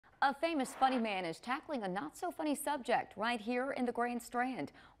A famous funny man is tackling a not-so-funny subject right here in the Grand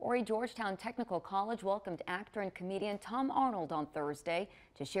Strand. Horry-Georgetown Technical College welcomed actor and comedian Tom Arnold on Thursday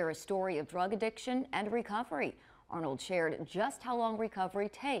to share a story of drug addiction and recovery. Arnold shared just how long recovery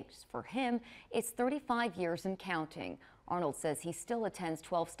takes. For him, it's 35 years and counting. Arnold says he still attends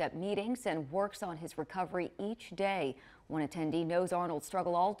 12-step meetings and works on his recovery each day. One attendee knows Arnold's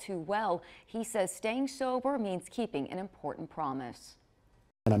struggle all too well. He says staying sober means keeping an important promise.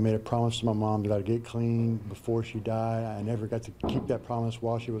 And I made a promise to my mom that I'd get clean before she died. I never got to keep that promise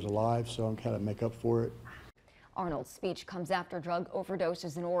while she was alive, so I'm kind of make up for it. Arnold's speech comes after drug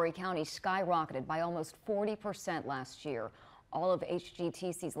overdoses in Horry County skyrocketed by almost 40% last year. All of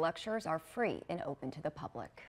HGTC's lectures are free and open to the public.